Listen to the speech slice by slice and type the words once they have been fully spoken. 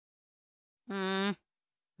Hmm.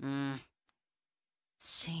 Hmm.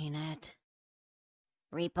 Seen it.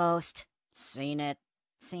 Repost. Seen it.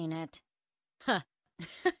 Seen it. Huh.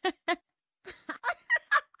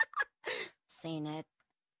 Seen it.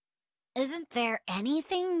 Isn't there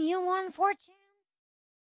anything new on 4chan?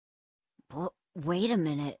 But wait a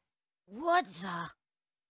minute. What the?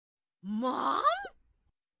 Mom?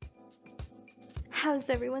 How's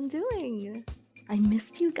everyone doing? I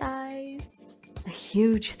missed you guys. A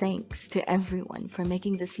huge thanks to everyone for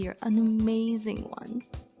making this year an amazing one.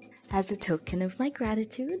 As a token of my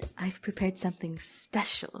gratitude, I've prepared something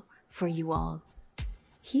special for you all.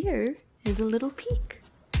 Here is a little peek.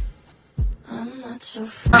 I'm not so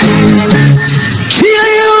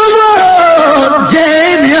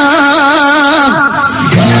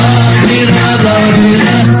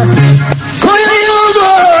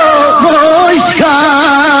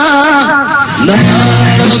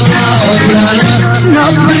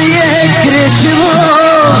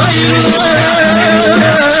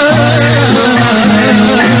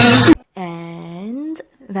And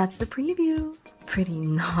that's the preview. Pretty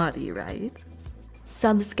naughty, right?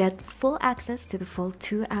 Subs get full access to the full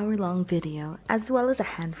 2-hour-long video, as well as a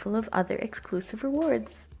handful of other exclusive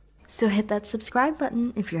rewards. So hit that subscribe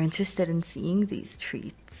button if you're interested in seeing these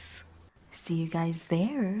treats. See you guys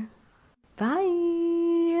there. Bye!